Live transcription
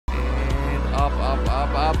up.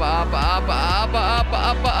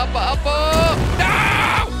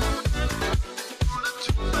 No!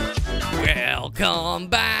 Welcome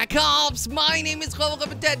back, Cops. My name is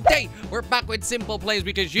Kwebbelkop, and today we're back with Simple Planes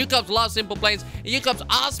because you Cops love Simple Planes, and you Cops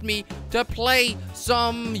asked me to play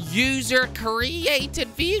some user-created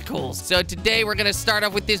vehicles. So today we're gonna start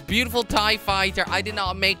off with this beautiful TIE fighter. I did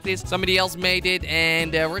not make this; somebody else made it,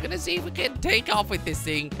 and we're gonna see if we can take off with this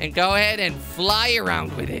thing and go ahead and fly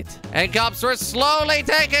around with it. And Cops, we're slowly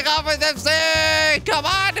taking off with this thing. Come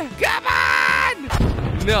on, come on!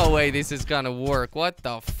 No way this is gonna work. What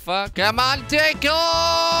the fuck? Come on, take off!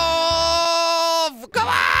 Come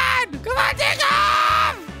on! Come on, take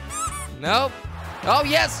off! Nope. Oh,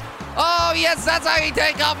 yes! Oh, yes, that's how you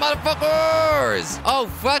take off, motherfuckers! Oh,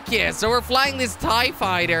 fuck yeah. So we're flying this TIE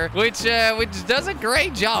fighter, which does a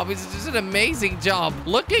great job. It's just an amazing job.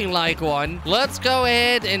 Looking like one. Let's go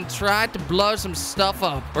ahead and try to blow some stuff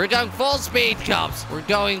up. We're going full speed, Cops. We're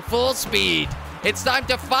going full speed. It's time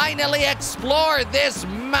to finally explore this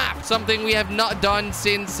map. Something we have not done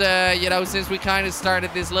since, since we kind of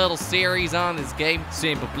started this little series on this game.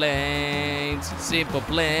 Simple Planes, Simple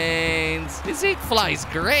Planes. This thing flies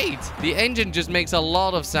great. The engine just makes a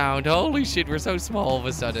lot of sound. Holy shit, we're so small all of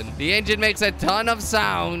a sudden. The engine makes a ton of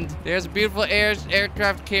sound. There's a beautiful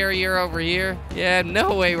aircraft carrier over here. Yeah,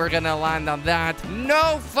 no way we're gonna land on that.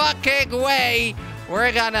 No fucking way.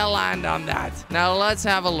 We're gonna land on that. Now let's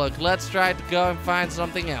have a look. Let's try to go and find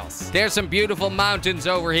something else. There's some beautiful mountains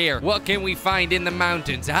over here. What can we find in the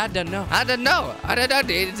mountains? I don't know. I don't know.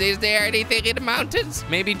 Is there anything in the mountains?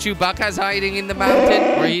 Maybe Chewbacca's hiding in the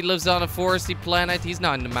mountain, or he lives on a foresty planet. He's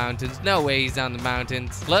not in the mountains. No way he's on the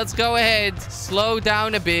mountains. Let's go ahead, slow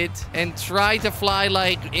down a bit, and try to fly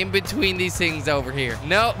like in between these things over here.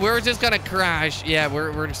 No, we're just gonna crash. Yeah,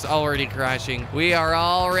 we're just already crashing. We are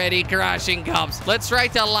already crashing, Cops. Let's try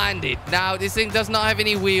to land it. Now, this thing does not have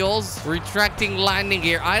any wheels. Retracting landing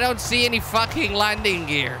gear. I don't see any fucking landing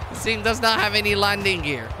gear. This thing does not have any landing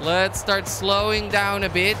gear. Let's start slowing down a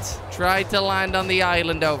bit. Try to land on the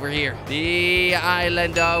island over here. The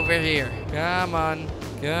island over here. Come on.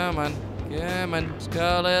 Come on. Come on. Just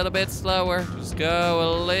go a little bit slower. Just go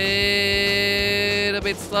a little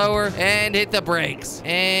bit slower. And hit the brakes.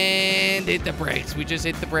 And hit the brakes. We just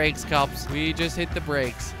hit the brakes, Cops. We just hit the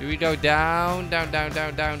brakes. Do we go down, down, down,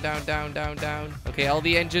 down, down, down, down, down, down? Okay, all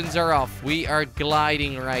the engines are off. We are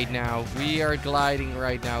gliding right now. We are gliding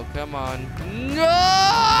right now. Come on.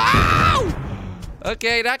 No!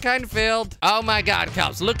 Okay, that kind of failed. Oh my god,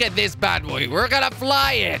 Cops, look at this bad boy. We're gonna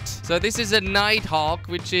fly it. So this is a Nighthawk,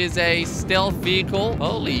 which is a stealth vehicle.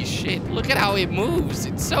 Holy shit, look at how it moves.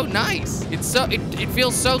 It's so nice. It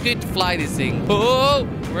feels so good to fly this thing. Oh,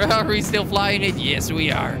 are we still flying it? Yes,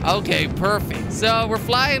 we are. Okay, perfect. So we're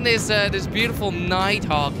flying this this beautiful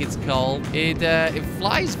Nighthawk, it's called. It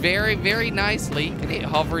flies very, very nicely. Can it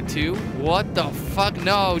hover too? What the fuck?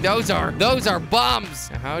 No, those are bombs.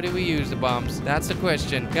 How do we use the bombs? That's the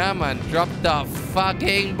question. Come on, drop the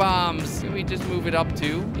fucking bombs. Can we just move it up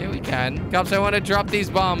too? Yeah, we can. Cops, I want to drop these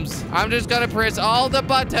bombs. I'm just gonna press all the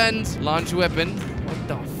buttons. Launch weapon. What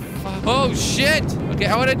the fuck? Oh, shit. Okay,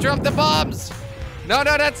 I want to drop the bombs. No,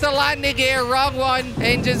 that's the landing gear. Wrong one.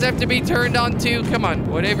 Engines have to be turned on too. Come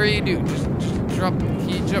on, whatever you do, just drop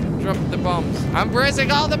the bombs. I'm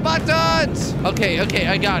pressing all the buttons. Okay,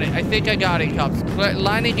 I got it. I think I got it, Cops.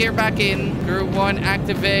 Landing gear back in. Group 1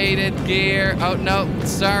 activated. Gear. Oh, no.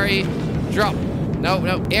 Sorry. Drop.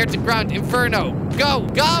 No. Air to ground. Inferno. Go.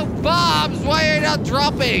 Bombs. Why are you not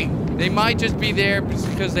dropping? They might just be there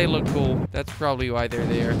because they look cool. That's probably why they're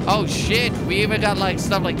there. Oh, shit. We even got, like,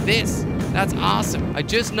 stuff like this. That's awesome. I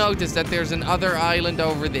just noticed that there's another island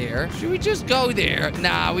over there. Should we just go there?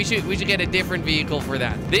 Nah, we should get a different vehicle for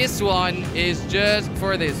that. This one is just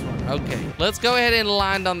for this one. Okay. Let's go ahead and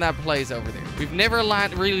land on that place over there. We've never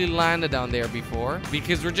really landed on there before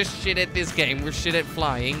because we're just shit at this game. We're shit at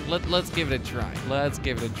flying. Let's give it a try. Let's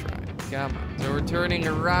give it a try. Come on. So we're turning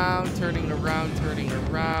around.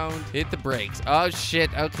 Hit the brakes. Oh, shit.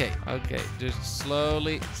 Okay. Just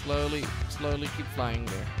slowly keep flying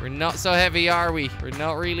there. We're not so heavy, are we? We're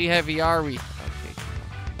not really heavy, are we? Okay.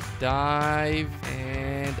 Dive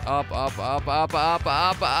and up.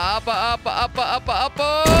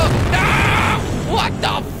 No! What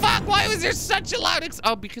the fuck? Why was there such a loud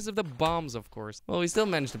oh, because of the bombs, of course. Well, we still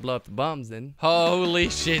managed to blow up the bombs then. Holy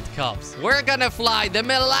shit, Cops. We're gonna fly the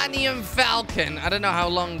Millennium Falcon. I don't know how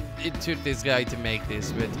long it took this guy to make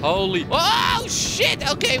this, but holy... Oh, shit!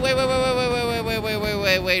 Okay, wait.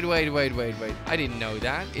 I didn't know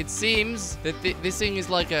that. It seems that this thing is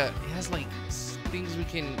like it has like things we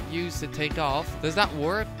can use to take off. Does that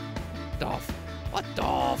work? What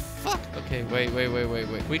the fuck? Okay, wait.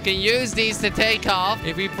 We can use these to take off.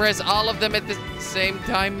 If we press all of them at the same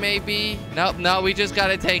time, maybe. Nope, no, we just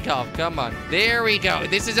gotta take off. Come on. There we go.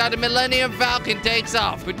 This is how the Millennium Falcon takes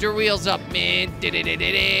off. Put your wheels up, man.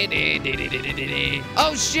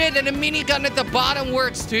 Oh, shit, and the minigun at the bottom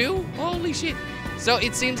works too? Holy shit. So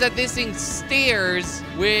it seems that this thing steers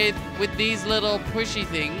with these little pushy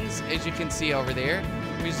things, as you can see over there.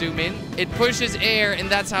 We zoom in. It pushes air, and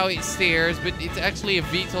that's how it steers, but it's actually a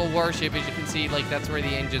VTOL warship, as you can see. Like, that's where the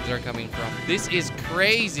engines are coming from. This is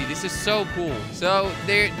crazy. This is so cool. So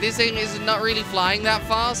this thing is not really flying that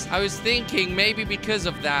fast. I was thinking maybe because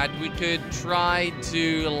of that, we could try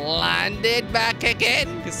to land it back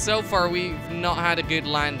again, because so far we've not had a good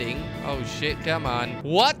landing. Oh shit, come on.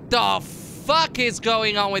 What the fuck is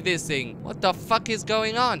going on with this thing? What the fuck is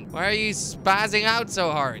going on? Why are you spazzing out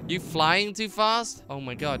so hard? You flying too fast? Oh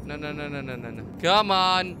my god. No. Come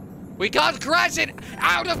on. We can't crash it.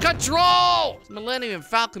 Out of control. Millennium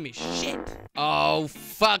Falcon is shit. Oh,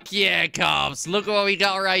 fuck yeah, cops. Look at what we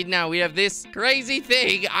got right now. We have this crazy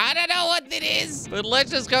thing. I don't know what it is, but let's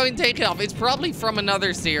just go and take it off. It's probably from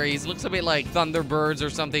another series. Looks a bit like Thunderbirds or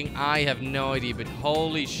something. I have no idea, but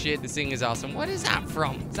holy shit, this thing is awesome. What is that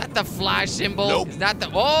from? Is that the flash symbol? Nope. Is that the...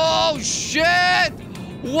 Oh, shit!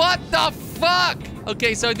 What the fuck?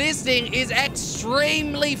 Okay, so this thing is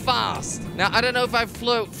extremely fast. Now, I don't know if I've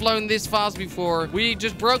flown this fast before. We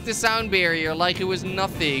just broke the sound barrier like it was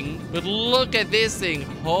nothing. But look at this thing.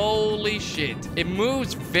 Holy shit. It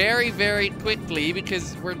moves very, very quickly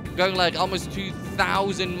because we're going like almost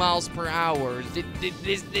 2,000 miles per hour.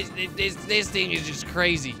 This thing is just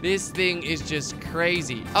crazy. This thing is just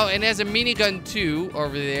crazy. Oh, and there's a minigun too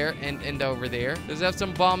over there and over there. Does it have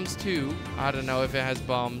some bombs too? I don't know if it has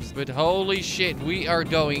bombs, but holy shit. We are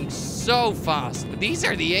going so fast. These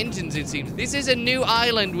are the engines, it seems. This is a new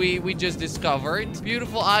island we just discovered.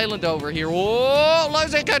 Beautiful island over here. Whoa,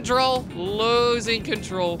 losing control. Losing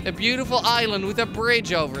control. A beautiful island with a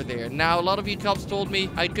bridge over there. Now, a lot of you cops told me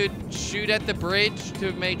I could shoot at the bridge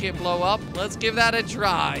to make it blow up. Let's give that a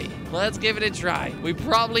try. Let's give it a try. We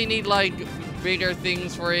probably need, like, bigger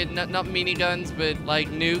things for it. Not miniguns, but like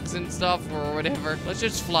nukes and stuff or whatever. Let's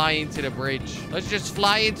just fly into the bridge. Let's just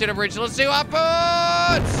fly into the bridge. Let's see what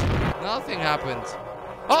happens. Nothing happens.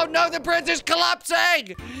 Oh no, the bridge is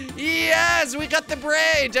collapsing. Yes, we got the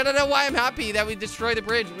bridge. I don't know why I'm happy that we destroyed the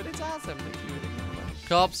bridge, but it's awesome.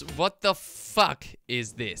 Cops, what the fuck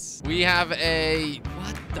is this? We have a...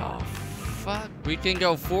 What the fuck? We can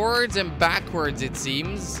go forwards and backwards, it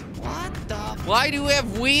seems. What the... Why do we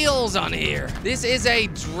have wheels on here? This is a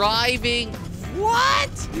driving... What?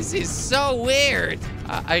 This is so weird.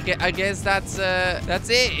 I guess that's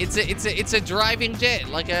it. It's a driving jet,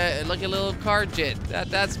 like a little car jet.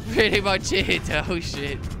 That's pretty much it. Oh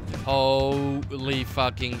shit. Holy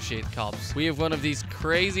fucking shit, cops. We have one of these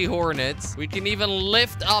crazy Hornets. We can even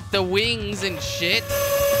lift up the wings and shit.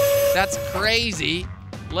 That's crazy.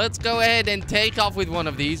 Let's go ahead and take off with one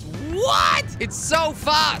of these. What? It's so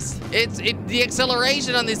fast. The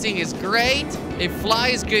acceleration on this thing is great. It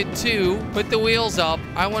flies good too. Put the wheels up.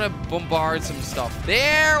 I want to bombard some stuff.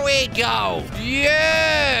 There we go.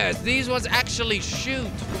 Yes. These ones actually shoot.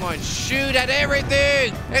 Come on, shoot at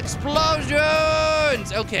everything.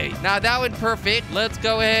 Explosions. Okay, now that went perfect. Let's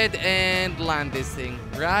go ahead and land this thing.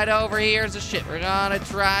 Right over here's the shit. We're gonna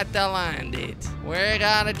try to land it. We're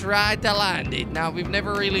gonna try to land it. Now, we've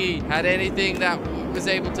never really had anything that was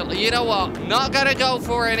able to... You know what? Not gonna go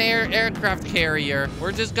for an aircraft carrier.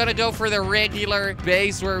 We're just gonna go for the regular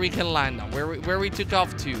base where we can land on. Where we took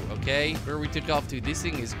off to, okay? Where we took off to. This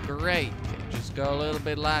thing is great. Okay, just go a little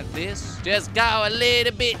bit like this. Just go a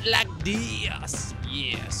little bit like this.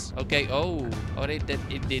 Yes. Okay. Oh, it did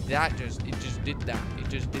that. It just did that. It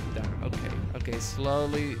just did that. Okay. Okay,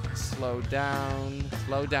 slowly slow down,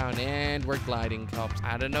 and we're gliding, cops.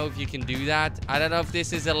 I don't know if you can do that. I don't know if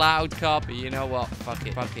this is allowed, cop, but you know what? Fuck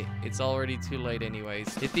it. It's already too late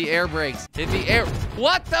anyways. Hit the air brakes. Hit the air.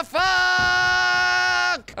 What the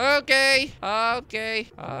fuck? Okay,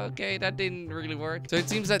 that didn't really work. So it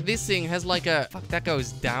seems that this thing has like a... Fuck, that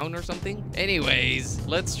goes down or something? Anyways,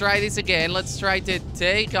 let's try this again. Let's try to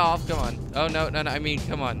take off. Come on. Oh, no, I mean,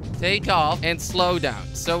 come on. Take off and slow down.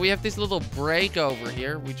 So we have this little brake over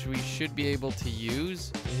here, which we should be able to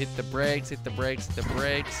use. Hit the brakes, hit the brakes, hit the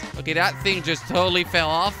brakes. Okay, that thing just totally fell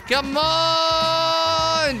off. Come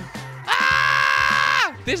on!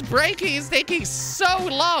 Ah! This braking is taking so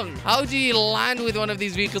long. How do you land with one of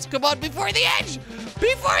these vehicles? Come on, before the edge!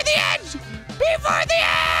 Before the edge! Before the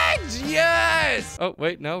edge! Yes! Oh,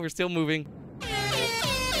 wait, no, we're still moving.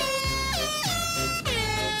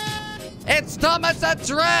 It's Thomas the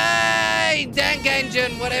Train Tank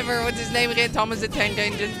Engine, whatever. What's his name again? Thomas the Tank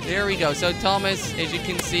Engine. There we go. So Thomas, as you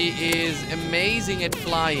can see, is amazing at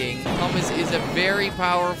flying. Thomas is a very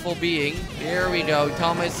powerful being. There we go.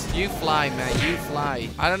 Thomas, you fly, man. You fly.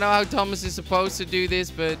 I don't know how Thomas is supposed to do this,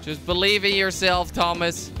 but just believe in yourself,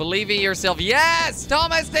 Thomas. Believe in yourself. Yes!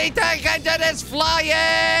 Thomas the Tank Engine is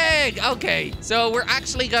flying! Okay, so we're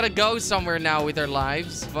actually gonna go somewhere now with our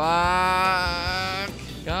lives. Fuck.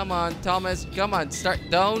 Come on, Thomas. Come on, start.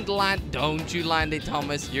 Don't land. Don't you land it,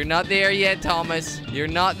 Thomas. You're not there yet, Thomas. You're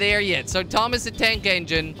not there yet. So Thomas the Tank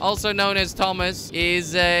Engine, also known as Thomas,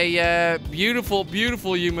 is a beautiful,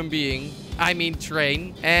 beautiful human being. I mean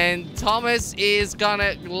train. And Thomas is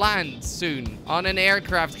gonna land soon on an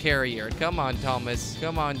aircraft carrier. Come on, Thomas.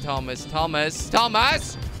 Come on, Thomas. Thomas.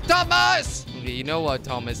 Thomas! Thomas! Okay, you know what,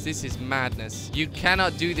 Thomas? This is madness. You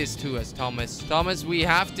cannot do this to us, Thomas. Thomas, we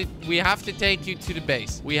have to take you to the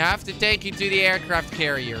base. We have to take you to the aircraft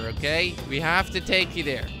carrier, okay? We have to take you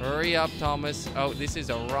there. Hurry up, Thomas. Oh, this is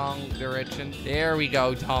a wrong direction. There we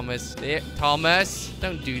go, Thomas. There, Thomas.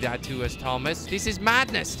 Don't do that to us, Thomas. This is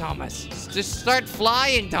madness, Thomas. Just start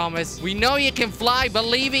flying, Thomas. We know you can fly.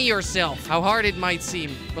 Believe in yourself. How hard it might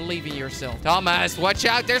seem. Believe in yourself. Thomas, watch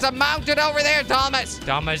out. There's a mountain over there, Thomas.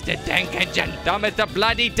 Thomas the Tank Engine. Thomas the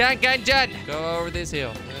bloody Tank Engine. Go over this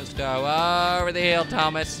hill. Let's go over the hill,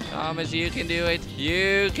 Thomas. Thomas, you can do it.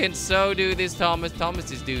 You can so do this, Thomas. Thomas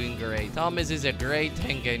is doing great. Thomas is a great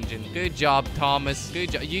tank engine. Good job, Thomas.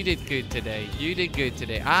 Good job. You did good today. You did good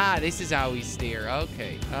today. Ah, this is how we steer.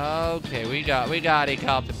 Okay. Okay, we got it,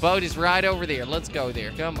 Cop. The boat is right over there. Let's go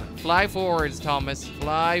there. Come on. Fly forwards, Thomas.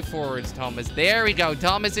 Fly forwards, Thomas. There we go.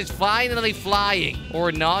 Thomas is finally flying.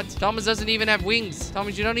 Or not. Thomas doesn't even have wings.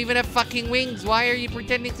 Thomas, you don't even have fucking wings. Why are you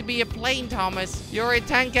pretending to be a plane, Thomas? You're a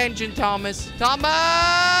tank engine, Thomas. Thomas!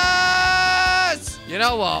 You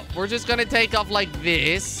know what? We're just gonna take off like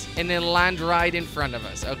this and then land right in front of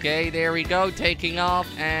us. Okay, there we go. Taking off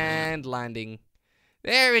and landing.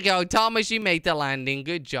 There we go. Thomas, you made the landing.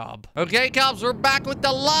 Good job. Okay, cops, we're back with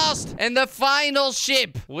the last and the final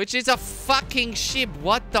ship, which is a fucking ship.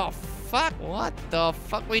 What the fuck? What the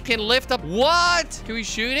fuck? We can lift up. What? Can we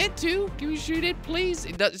shoot it too? Can we shoot it, please?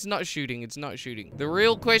 It's not shooting. It's not shooting. The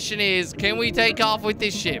real question is, can we take off with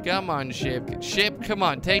this ship? Come on, ship. Ship, come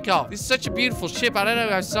on, take off. This is such a beautiful ship. I don't know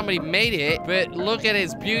how somebody made it, but look at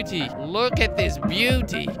its beauty. Look at this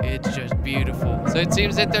beauty. It's just beautiful. So it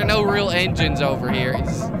seems that there are no real engines over here.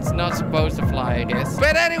 It's not supposed to fly, I guess.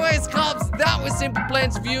 But anyways, cops, that was Simple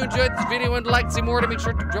Plans. If you enjoyed this video and would like to see more, to make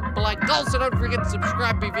sure to drop a like. Also, don't forget to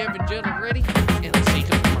subscribe if you haven't done already. And I'll see you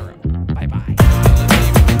tomorrow. Bye-bye.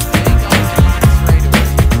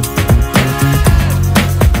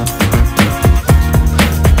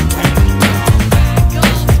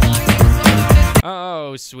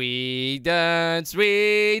 Oh, Sweden,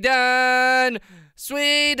 Sweden,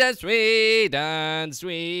 Sweden, Sweden,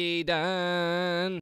 Sweden.